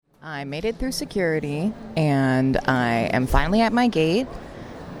I made it through security, and I am finally at my gate.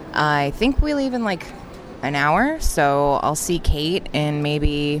 I think we leave in like an hour, so I'll see Kate in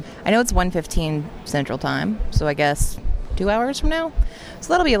maybe, I know it's 1:15 Central Time, so I guess 2 hours from now.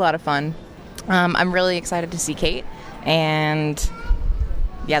 So that'll be a lot of fun. I'm really excited to see Kate, and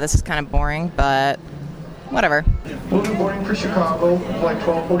yeah, this is kind of boring, but whatever. We'll be boarding for Chicago, flight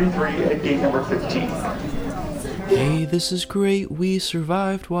 1243 at gate number 15. Hey, this is great, we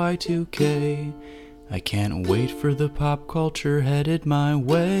survived Y2K. I can't wait for the pop culture headed my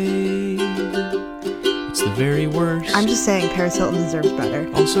way. It's the very worst. I'm just saying Paris Hilton deserves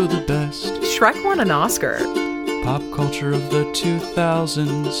better. Also the best. Shrek won an Oscar. Pop culture of the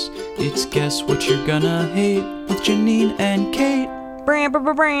 2000s. It's Guess What You're Gonna Hate with Janine and Kate.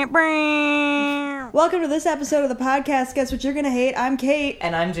 Welcome to this episode of the podcast, Guess What You're Gonna Hate. I'm Kate.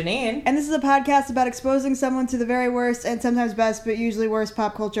 And I'm Janine. And this is a podcast about exposing someone to the very worst and sometimes best, but usually worst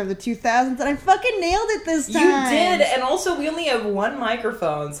pop culture of the 2000s. And I fucking nailed it this time. You did, and also we only have one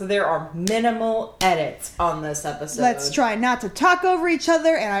microphone, so there are minimal edits on this episode. Let's try not to talk over each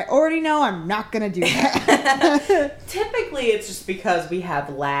other, and I already know I'm not gonna do that. Typically, it's just because we have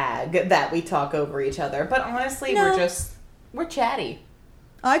lag that we talk over each other, but honestly, No. we're chatty.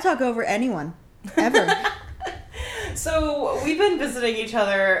 I talk over anyone. Ever. So, we've been visiting each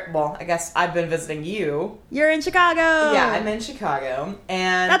other, well, I guess I've been visiting you. You're in Chicago. Yeah, I'm in Chicago,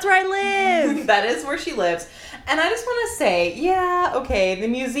 and That's where I live. that is where she lives. And I just want to say, yeah, okay, the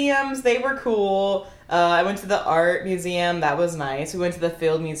museums, they were cool. I went to the art museum, that was nice. We went to the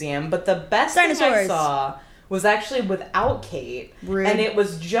field museum, but the best thing I Dinosaurs. saw was actually without Kate. Rude. And it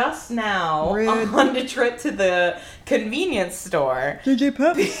was just now Rude. on the trip to the convenience store. JJ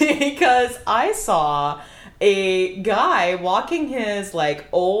Pep. Because I saw a guy walking his, like,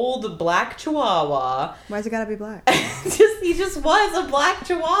 old black chihuahua. Why's it gotta be black? He just was a black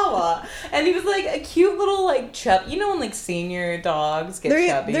chihuahua. And he was, like, a cute little, like, you know when, like, senior dogs get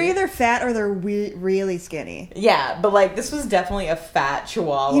chubby? They're either fat or they're really skinny. Yeah, but, like, this was definitely a fat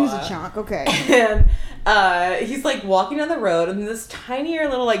chihuahua. He was a chunk, okay. And he's, like, walking down the road, and this tinier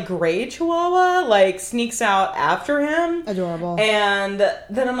little, like, gray chihuahua, like, sneaks out after him. Adorable. And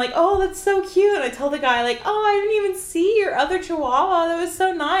then I'm like, oh, that's so cute. And I tell the guy, like, oh, I didn't even see your other chihuahua. That was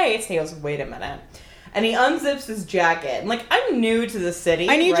so nice. And he goes, wait a minute. And he unzips his jacket. And, like, I'm new to the city,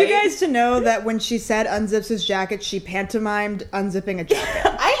 I need right? you guys to know that when she said unzips his jacket, she pantomimed unzipping a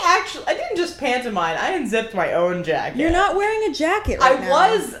jacket. I didn't just pantomime. I unzipped my own jacket. You're not wearing a jacket right now.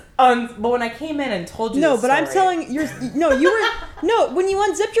 I was, but when I came in and told you No, this but I'm story- telling when you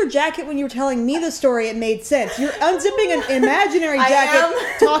unzipped your jacket when you were telling me the story, it made sense. You're unzipping an imaginary I jacket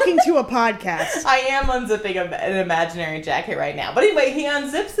am. talking to a podcast. I am unzipping an imaginary jacket right now. But anyway, he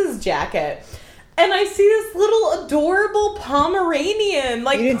unzips his jacket, and I see this little adorable Pomeranian.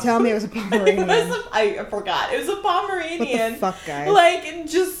 Like, You didn't tell me it was a Pomeranian. I forgot. It was a Pomeranian. What the fuck, guys? Like,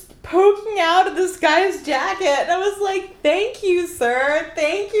 just poking out of this guy's jacket. And I was like, thank you, sir.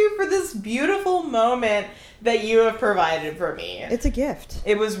 Thank you for this beautiful moment that you have provided for me. It's a gift.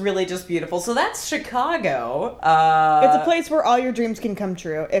 It was really just beautiful. So that's Chicago. It's a place where all your dreams can come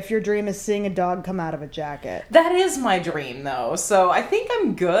true. If your dream is seeing a dog come out of a jacket. That is my dream, though. So I think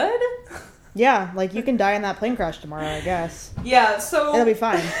I'm good. Yeah, like you can die in that plane crash tomorrow, I guess. Yeah, so... It'll be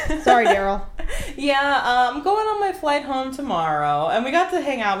fine. Sorry, Daryl. Yeah, I'm going on my flight home tomorrow, and we got to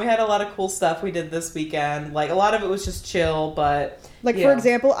hang out. We had a lot of cool stuff we did this weekend. Like, a lot of it was just chill, but... Like, for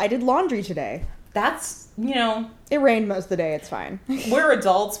example, I did laundry today. That's, you know... It rained most of the day, it's fine. We're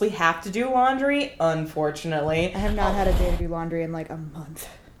adults, we have to do laundry, unfortunately. I have not had a day to do laundry in like a month.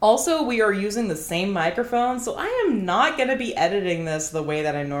 Also, we are using the same microphone, so I am not going to be editing this the way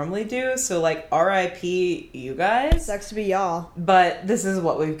that I normally do. So, like, RIP you guys. Sucks to be y'all. But this is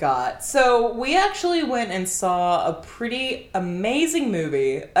what we've got. So, we actually went and saw a pretty amazing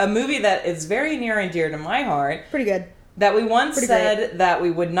movie. A movie that is very near and dear to my heart. Pretty good. That we once Pretty said great. that we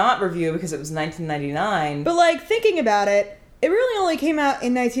would not review because it was 1999. But, like, thinking about it, it really only came out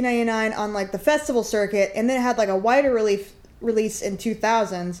in 1999 on, like, the festival circuit, and then it had, like, a wider release in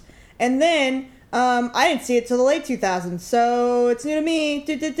 2000s, and then I didn't see it till the late 2000s, so it's new to me.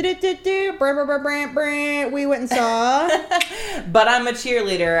 We went and saw But I'm a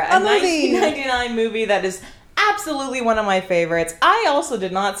cheerleader. A movie. 1999 movie that is absolutely one of my favorites. I also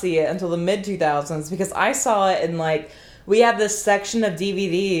did not see it until the mid-2000s because I saw it in, like, we had this section of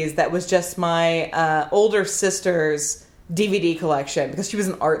DVDs that was just my older sister's DVD collection because she was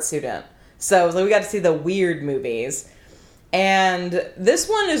an art student. So it was like we got to see the weird movies. And this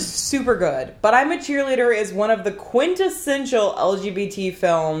one is super good. But I'm a Cheerleader is one of the quintessential LGBT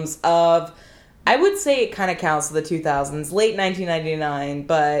films of I would say it kind of counts to the 2000s, late 1999,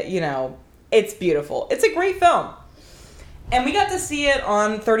 but, you know, it's beautiful. It's a great film. And we got to see it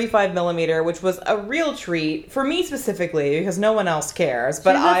on 35 millimeter, which was a real treat for me specifically because no one else cares.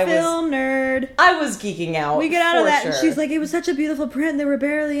 But She's a film nerd. I was geeking out. We get out of that, sure. and she's like, "It was such a beautiful print. There were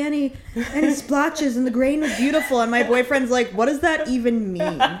barely any splotches, and the grain was beautiful." And my boyfriend's like, "What does that even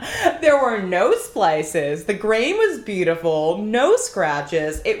mean?" There were no splices. The grain was beautiful. No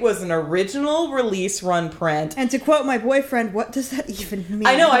scratches. It was an original release run print. And to quote my boyfriend, "What does that even mean?"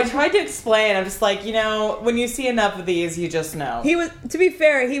 I know. I tried to explain. I'm just like, you know, when you see enough of these, you just know. He was, to be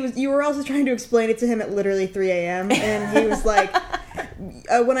fair, you were also trying to explain it to him at literally 3 a.m. and he was like,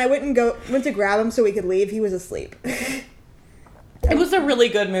 when I went to grab him so we could leave, he was asleep. It was a really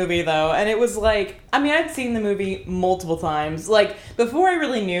good movie though, and it was like, I mean, I'd seen the movie multiple times. Like, before I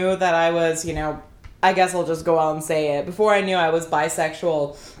really knew that I was, you know, I guess I'll just go out and say it. Before I knew I was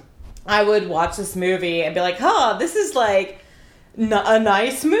bisexual, I would watch this movie and be like, huh, this is like a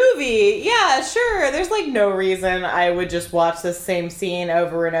nice movie. Yeah, sure. There's like no reason I would just watch the same scene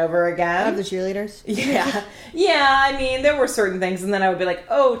over and over again. Of the cheerleaders? Yeah. Yeah, I mean, there were certain things, and then I would be like,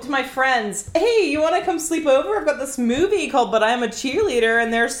 oh, to my friends, hey, you want to come sleep over? I've got this movie called But I'm a Cheerleader,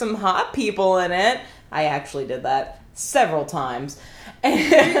 and there's some hot people in it. I actually did that several times.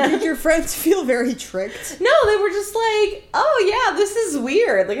 Did your friends feel very tricked? No, they were just like, oh, yeah, this is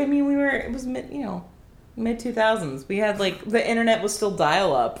weird. Like, I mean, it was, you know, mid-2000s. We had, like, the internet was still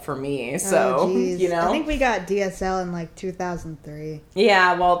dial-up for me, so, you know. I think we got DSL in, like, 2003.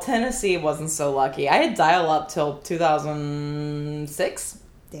 Yeah, well, Tennessee wasn't so lucky. I had dial-up till 2006.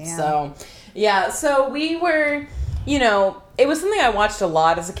 Damn. So, yeah, so we were, you know, it was something I watched a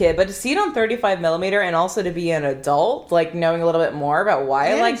lot as a kid, but to see it on 35 millimeter and also to be an adult, like, knowing a little bit more about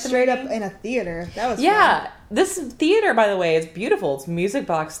why I liked the straight movie. up in a theater. That was Yeah. fun. This theater, by the way, is beautiful. It's Music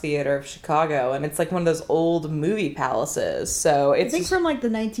Box Theater of Chicago, and it's like one of those old movie palaces. So it's I think from like the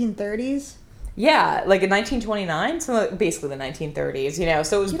 1930s. Yeah, like in 1929, so basically the 1930s, you know.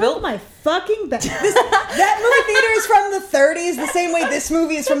 So it was Get built. off my fucking back. That movie theater is from the 30s, the same way this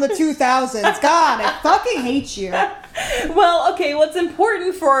movie is from the 2000s. God, I fucking hate you. Well, okay, what's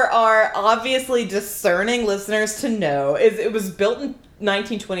important for our obviously discerning listeners to know is it was built in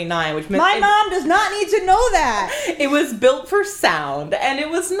 1929, which meant my mom does not need to know that. It was built for sound, and it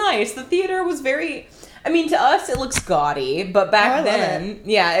was nice. The theater was very, I mean, to us it looks gaudy, but back then,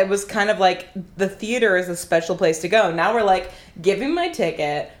 yeah, it was kind of like the theater is a special place to go. Now we're like, give me my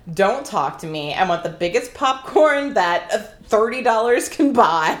ticket, don't talk to me, I want the biggest popcorn that $30 can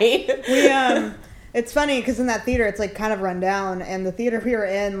buy. It's funny because in that theater it's like kind of run down, and the theater we were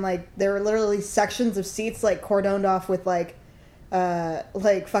in, like, there were literally sections of seats like cordoned off with like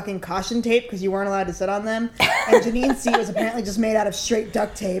fucking caution tape because you weren't allowed to sit on them. And Janine's seat was apparently just made out of straight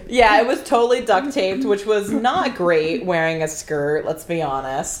duct tape. Yeah, it was totally duct taped, which was not great wearing a skirt, let's be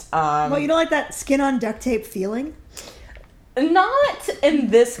honest. Well, you don't like that skin on duct tape feeling? Not in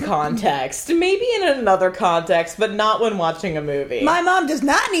this context. Maybe in another context, but not when watching a movie. My mom does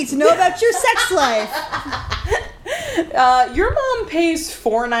not need to know about your sex life. Your mom pays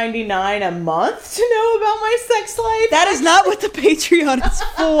 $4.99 a month to know about my sex life? That is not what the Patreon is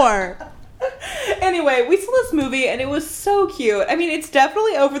for. Anyway, we saw this movie and it was so cute. I mean, it's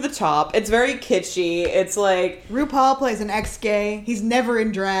definitely over the top. It's very kitschy. It's like... RuPaul plays an ex-gay. He's never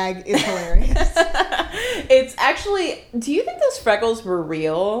in drag. It's hilarious. It's actually... Do you think those freckles were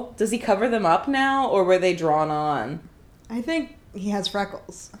real? Does he cover them up now, or were they drawn on? I think he has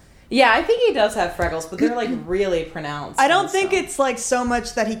freckles. Yeah, I think he does have freckles, but they're like really pronounced. I don't think it's like so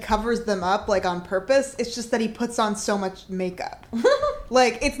much that he covers them up like on purpose. It's just that he puts on so much makeup.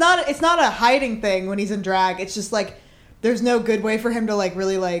 Like it's not a hiding thing when he's in drag. It's just like there's no good way for him to like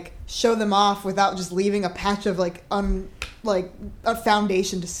really like show them off without just leaving a patch of like a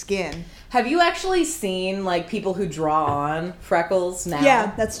foundation to skin. Have you actually seen like people who draw on freckles now?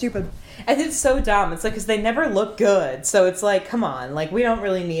 Yeah, that's stupid. And it's so dumb. It's like, because they never look good. So it's like, come on. Like, we don't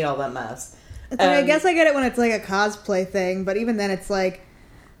really need all that mess. It's like, I guess I get it when it's like a cosplay thing. But even then, it's like,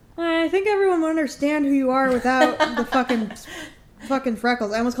 I think everyone will understand who you are without the fucking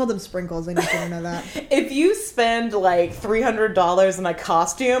freckles. I almost called them sprinkles. I need you to know that. If you spend like $300 in a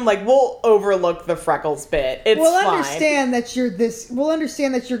costume, like, we'll overlook the freckles bit. It's we'll fine. understand that you're this. We'll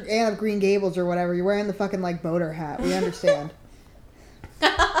understand that you're Anne of Green Gables or whatever. You're wearing the fucking like boater hat. We understand.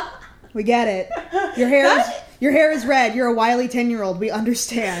 We get it. Your hair is red. You're a wily 10-year-old. We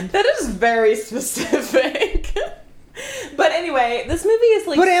understand. That is very specific. But anyway, this movie is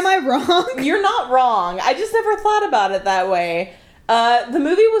like... But am I wrong? You're not wrong. I just never thought about it that way. The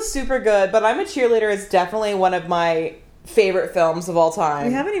movie was super good, but I'm a Cheerleader is definitely one of my favorite films of all time.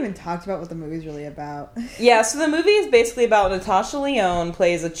 We haven't even talked about what the movie's really about. Yeah, so the movie is basically about Natasha Lyonne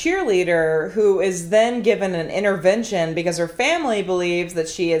plays a cheerleader who is then given an intervention because her family believes that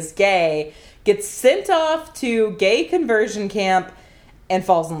she is gay, gets sent off to gay conversion camp, and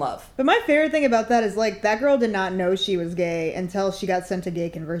falls in love. But my favorite thing about that is, like, that girl did not know she was gay until she got sent to gay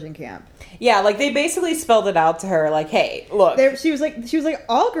conversion camp. Yeah, like, they basically spelled it out to her, like, hey, look. She was like,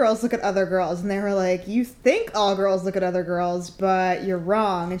 all girls look at other girls. And they were like, you think all girls look at other girls, but you're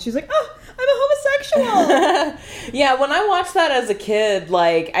wrong. And she's like, oh, I'm a homosexual. Yeah, when I watched that as a kid,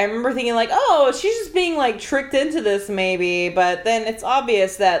 like, I remember thinking, like, oh, she's just being, like, tricked into this, maybe. But then it's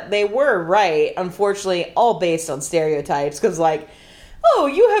obvious that they were right, unfortunately, all based on stereotypes. Because, like, oh,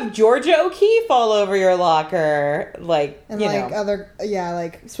 you have Georgia O'Keeffe all over your locker. Like, and, you like, know.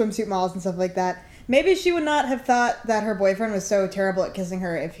 like, swimsuit models and stuff like that. Maybe she would not have thought that her boyfriend was so terrible at kissing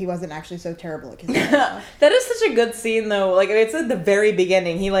her if he wasn't actually so terrible at kissing her. That is such a good scene, though. Like, it's at the very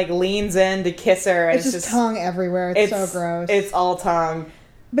beginning. He, like, leans in to kiss her. And it's just tongue everywhere. It's so gross. It's all tongue.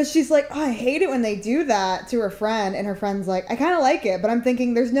 But she's like, oh, I hate it when they do that to her friend. And her friend's like, I kind of like it. But I'm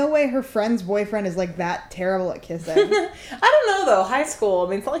thinking, there's no way her friend's boyfriend is, like, that terrible at kissing. I don't know, though. High school, I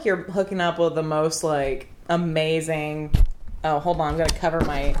mean, it's not like you're hooking up with the most, like, amazing... Oh, hold on. I'm going to cover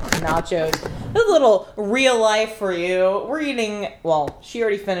my nachos. This is a little real life for you. We're eating... Well, she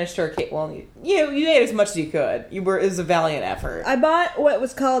already finished her cake. Well, you ate as much as you could. It was a valiant effort. I bought what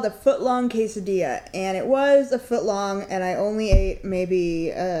was called a foot-long quesadilla. And it was a foot long. And I only ate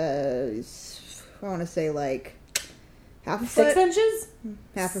maybe, I want to say, like, half a foot. 6 inches?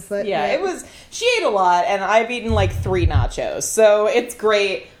 Half a foot. Yeah, it was... She ate a lot, and I've eaten, like, 3 nachos. So it's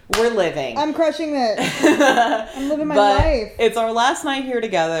great. We're living. I'm crushing it. I'm living my life. It's our last night here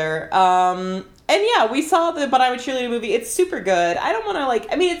together. And yeah, we saw the But I'm a Cheerleader movie. It's super good. I don't want to,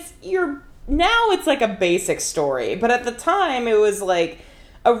 like... I mean, now it's like a basic story. But at the time, it was like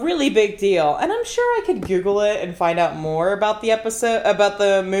a really big deal. And I'm sure I could Google it and find out more about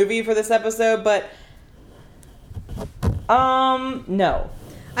the movie for this episode. But, no.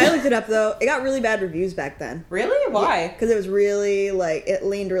 I looked it up, though. It got really bad reviews back then. Really? Why? Because it was really, like, it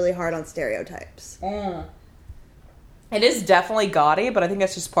leaned really hard on stereotypes. It is definitely gaudy, but I think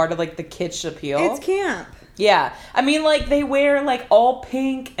that's just part of, like, the kitsch appeal. It's camp. Yeah. I mean, like, they wear, like, all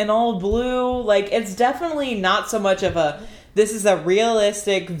pink and all blue. Like, it's definitely not so much of this is a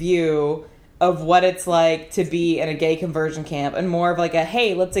realistic view of what it's like to be in a gay conversion camp, and more of like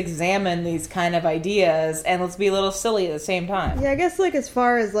hey, let's examine these kind of ideas and let's be a little silly at the same time. Yeah, I guess, like, as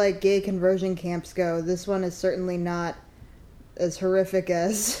far as, like, gay conversion camps go, this one is certainly not as horrific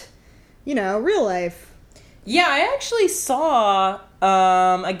as, you know, real life. Yeah, I actually saw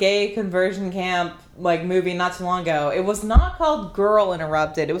a gay conversion camp, like, movie not too long ago. It was not called Girl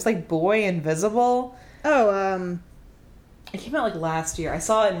Interrupted. It was, like, Boy Invisible. Oh, It came out, like, last year. I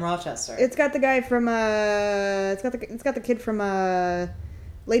saw it in Rochester. it's got the guy from, it's got the kid from,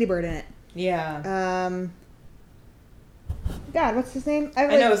 Lady Bird in it. Yeah. God, what's his name? I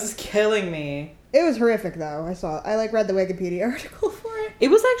know, this is killing me. It was horrific, though. I read the Wikipedia article for it. It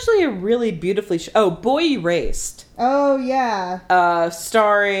was actually a really beautifully... Boy Erased. Oh, yeah.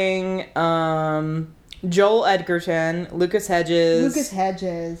 Starring, Joel Edgerton, Lucas Hedges,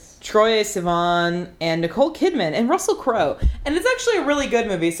 Troye Sivan, and Nicole Kidman, and Russell Crowe. And it's actually a really good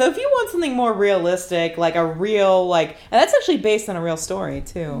movie. So if you want something more realistic, like a real, like... And that's actually based on a real story,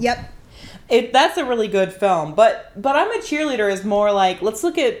 too. Yep. That's a really good film. But I'm a Cheerleader is more like, let's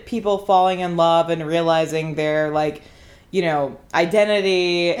look at people falling in love and realizing their, like, you know,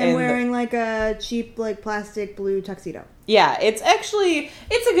 identity. And wearing, like, a cheap, like, plastic blue tuxedo. Yeah, it's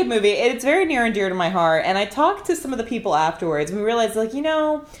a good movie. It's very near and dear to my heart. And I talked to some of the people afterwards, and we realized, like, you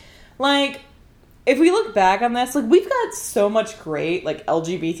know, like, if we look back on this, like, we've got so much great, like,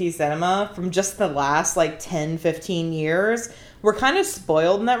 LGBT cinema from just the last, like, 10, 15 years. We're kind of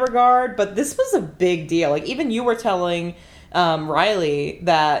spoiled in that regard, but this was a big deal. Like, even you were telling Riley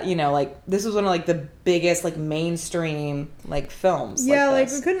that, you know, like, this was one of, like, the biggest, like, mainstream, like, films. Yeah, like,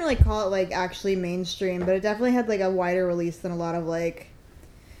 we couldn't, like, call it, like, actually mainstream, but it definitely had, like, a wider release than a lot of, like,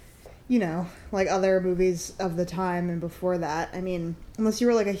 you know, like, other movies of the time and before that. I mean, unless you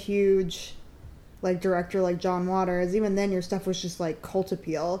were, like, a huge, like, director like John Waters, even then your stuff was just, like, cult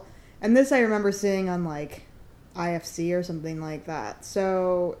appeal. And this I remember seeing on, like, IFC or something like that.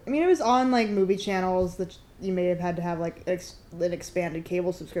 So, I mean, it was on, like, movie channels that you may have had to have, like, an expanded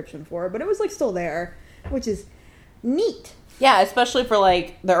cable subscription for, but it was, like, still there, which is neat. Yeah, especially for,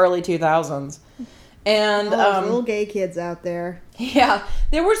 like, the early 2000s. And all those little gay kids out there. Yeah,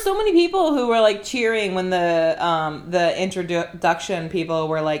 there were so many people who were, like, cheering when the introduction people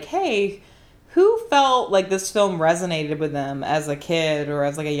were like, hey, who felt like this film resonated with them as a kid or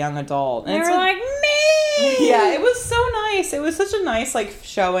as like a young adult? And They it's were like, me! yeah, it was so nice. It was such a nice like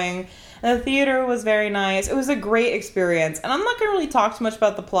showing. And the theater was very nice. It was a great experience. And I'm not going to really talk too much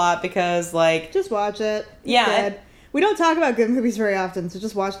about the plot because like... Just watch it. It's Yeah. good. We don't talk about good movies very often, so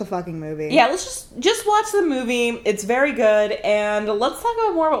just watch the fucking movie. Yeah, let's just watch the movie. It's very good. And let's talk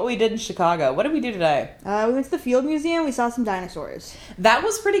about more about what we did in Chicago. What did we do today? We went to the Field Museum. We saw some dinosaurs. That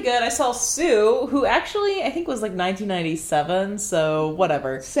was pretty good. I saw Sue, who actually I think was like 1997, so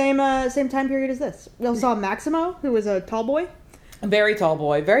whatever. Same time period as this. We also saw Maximo, who was a tall boy. A very tall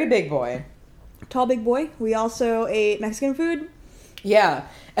boy, very big boy. Tall, big boy. We also ate Mexican food. Yeah,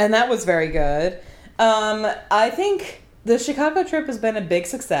 and that was very good. I think the Chicago trip has been a big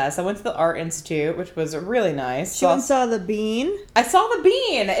success. I went to the Art Institute, which was really nice. She went and saw the Bean, I saw the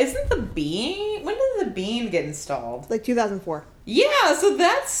Bean. Isn't the Bean? When did the Bean get installed? like 2004. Yeah, so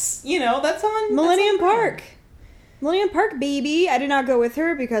that's, that's on... Millennium that's on Park. Millennium Park, baby. I did not go with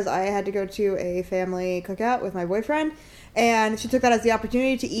her because I had to go to a family cookout with my boyfriend. And she took that as the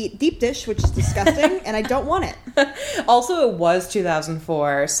opportunity to eat deep dish, which is disgusting, and I don't want it. Also, it was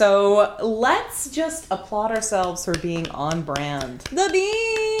 2004, so let's just applaud ourselves for being on brand. The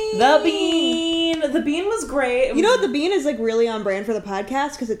Bean! The Bean! The Bean was great. You know what? The Bean is like really on brand for the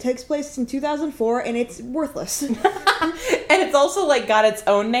podcast because it takes place in 2004 and it's worthless. And it's also like got its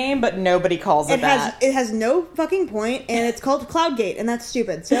own name, but nobody calls it that. It has no fucking point, and it's called Cloudgate, and that's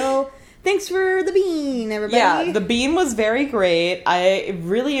stupid. So... Thanks for the Bean, everybody. Yeah, the Bean was very great. I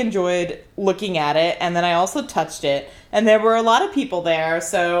really enjoyed looking at it, and then I also touched it. And there were a lot of people there,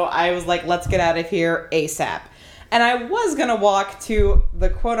 so I was like, let's get out of here ASAP. And I was going to walk to the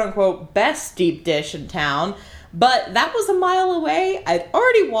quote-unquote best deep dish in town, but that was a mile away. I'd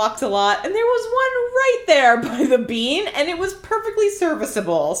already walked a lot, and there was one right there by the Bean, and it was perfectly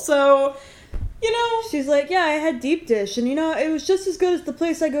serviceable. So... She's like, yeah, I had deep dish, and it was just as good as the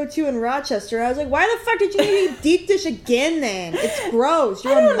place I go to in Rochester. I was like, why the fuck did you need to eat deep dish again then? It's gross.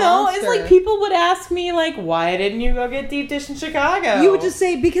 You're I don't a know. monster. It's like people would ask me, like, why didn't you go get deep dish in Chicago? You would just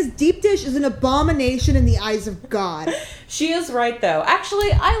say, because deep dish is an abomination in the eyes of God. She is right, though.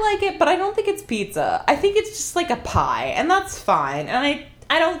 Actually, I like it, but I don't think it's pizza. I think it's just like a pie, and that's fine. And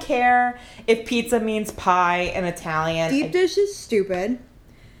I don't care if pizza means pie in Italian. Deep dish is stupid.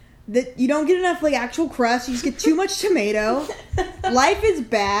 That you don't get enough like actual crust. You just get too much tomato. Life is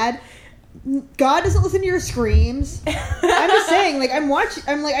bad. God doesn't listen to your screams. I'm just saying, like I'm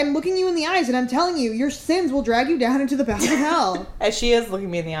looking you in the eyes and I'm telling you, your sins will drag you down into the bowels of hell. As she is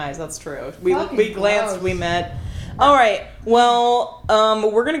looking me in the eyes, that's true. We Fucking glanced, gross. we met. All right. Well,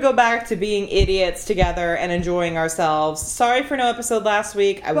 we're going to go back to being idiots together and enjoying ourselves. Sorry for no episode last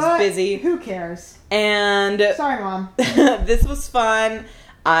week. I was But busy. Who cares? And Sorry, Mom. this was fun.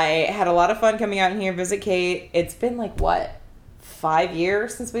 I had a lot of fun coming out here, visit Kate. It's been like, 5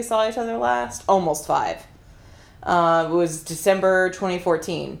 years since we saw each other last? Almost 5. It was December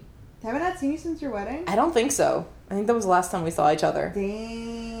 2014. Haven't I seen you since your wedding? I don't think so. I think that was the last time we saw each other.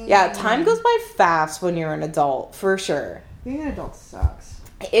 Dang. Yeah, time goes by fast when you're an adult, for sure. Being an adult sucks.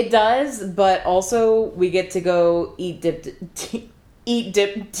 It does, but also we get to go eat dip dish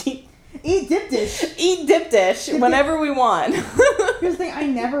Eat dip dish. whenever we want. Here's the thing, I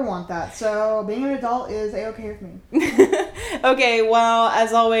never want that. So being an adult is A-okay with me. Okay, well,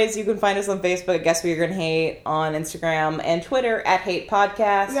 as always, you can find us on Facebook at Guess What You're Gonna Hate, on Instagram and Twitter at Hate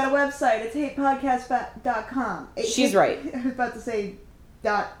Podcast. We got a website. It's hatepodcast.com. She's right. I was about to say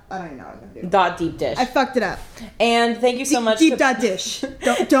dot. I don't even know what I'm gonna do. Dot deep dish. I fucked it up. And thank you so much. Deep dot dish.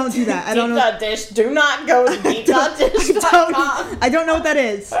 Don't do that. I don't Deep know. dot dish. Do not go to deep.dish.com. I don't know what that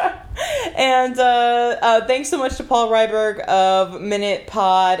is. And thanks so much to Paul Ryberg of Minute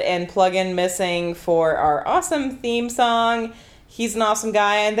Pod and Plugin Missing for our awesome theme song. He's an awesome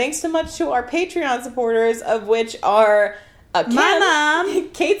guy. And thanks so much to our Patreon supporters, of which are Kim, My mom.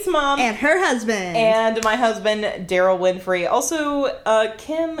 Kate's mom, And her husband. and my husband, Daryl Winfrey. Also,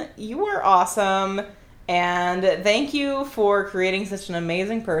 Kim, you are awesome. And thank you for creating such an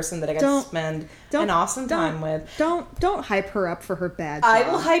amazing person that I got to spend an awesome time with. Don't hype her up for her bad I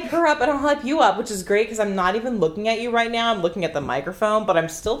job. will hype her up and I'll hype you up, which is great because I'm not even looking at you right now. I'm looking at the microphone, but I'm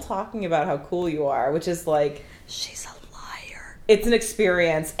still talking about how cool you are, which is like... She's a liar. It's an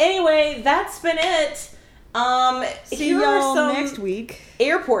experience. Anyway, that's been it. See Here are y'all some next week.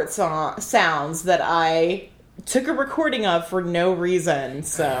 airport sounds that I took a recording of for no reason,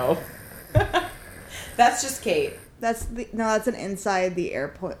 so... That's just Kate. That's an inside the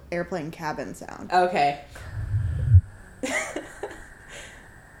airplane cabin sound. Okay.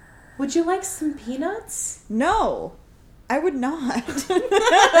 Would you like some peanuts? No. I would not.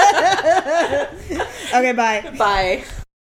 Okay, bye. Bye.